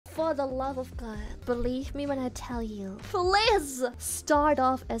For the love of God, believe me when I tell you, please start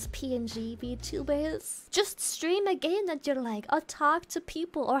off as PNG VTubers. Just stream a game that you like, or talk to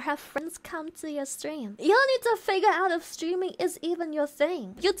people, or have friends come to your stream. You'll need to figure out if streaming is even your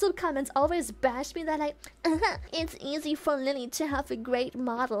thing. YouTube comments always bash me that like, it's easy for Lily to have a great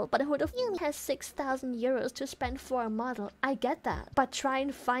model, but who the f has 6,000 euros to spend for a model? I get that, but try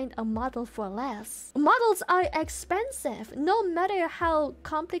and find a model for less. Models are expensive, no matter how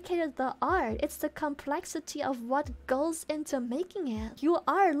complicated the art. It's the complexity of what goes into making it. You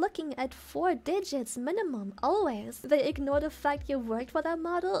are looking at 4 digits minimum, always. They ignore the fact you worked for that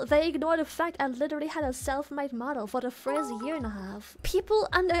model. They ignore the fact I literally had a self-made model for the first year and a half. People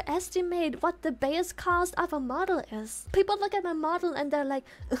underestimate what the base cost of a model is. People look at my model and they're like,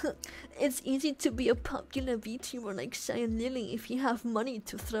 it's easy to be a popular VTuber like Shylily if you have money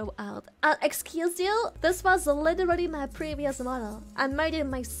to throw out. Excuse you? This was literally my previous model. I made it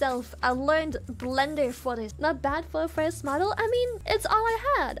myself. I learned Blender for this. Not bad for a first model. I mean, it's all I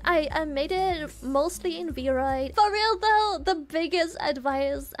had. I made it mostly in VRoid. For real though, the biggest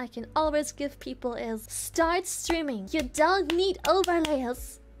advice I can always give people is start streaming. You don't need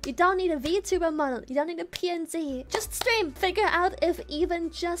overlays. You don't need a VTuber model. You don't need a PNG. Just stream. Figure out if even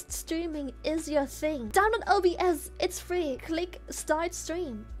just streaming is your thing. Download OBS. It's free. Click start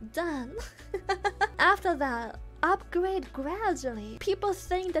stream. Done. After that, upgrade gradually. People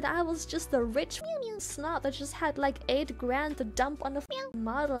think that I was just a rich snob that just had like 8 grand to dump on the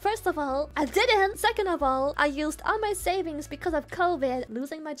model. First of all, I didn't. Second of all, I used all my savings because of COVID,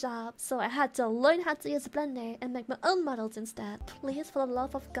 losing my job. So I had to learn how to use Blender and make my own models instead. Please, for the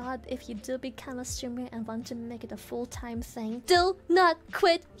love of God, if you do become a streamer and want to make it a full-time thing, do not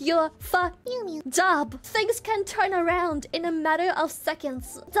quit your job. Things can turn around in a matter of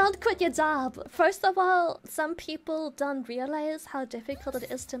seconds. Don't quit your job. First of all, some people don't realize how difficult it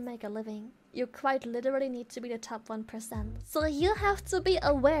is to make a living. You quite literally need to be the top 1%. So you have to be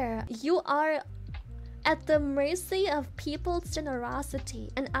aware you are at the mercy of people's generosity.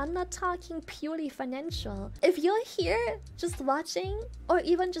 And I'm not talking purely financial. If you're here just watching, or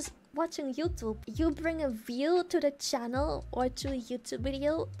even just watching YouTube, you bring a view to the channel or to a YouTube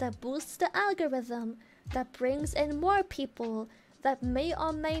video that boosts the algorithm, that brings in more people that may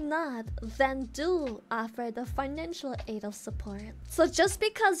or may not then do offer the financial aid of support. So just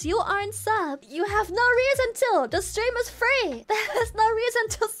because you aren't sub, you have no reason to. The stream is free. There's no reason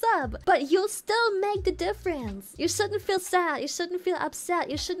to sub. But you still make the difference. You shouldn't feel sad. You shouldn't feel upset.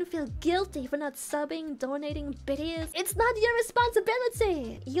 You shouldn't feel guilty for not subbing, donating biddies. It's not your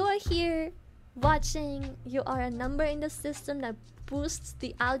responsibility. You are here watching. You are a number in the system that boosts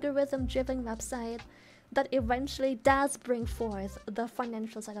the algorithm-driven website that eventually does bring forth the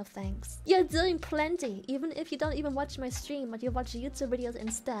financial side of things. You're doing plenty, even if you don't even watch my stream, but you watch YouTube videos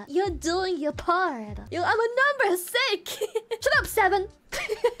instead. You're doing your part. I'm a number 6! Shut up, 7!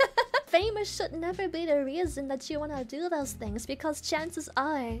 Famous should never be the reason that you wanna do those things, because chances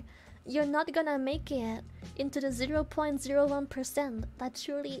are you're not gonna make it into the 0.01% that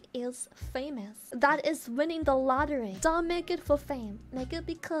truly is famous. That is winning the lottery. Don't make it for fame. Make it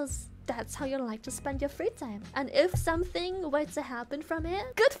because that's how you like to spend your free time. And if something were to happen from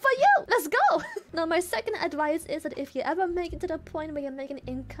it, good for you! Let's go! Now, my second advice is that if you ever make it to the point where you're making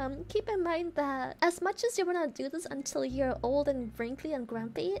income, keep in mind that as much as you wanna do this until you're old and wrinkly and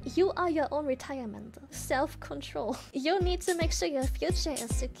grumpy, you are your own retirement. Self-control. You need to make sure your future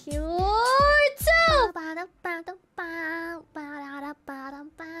is secure too!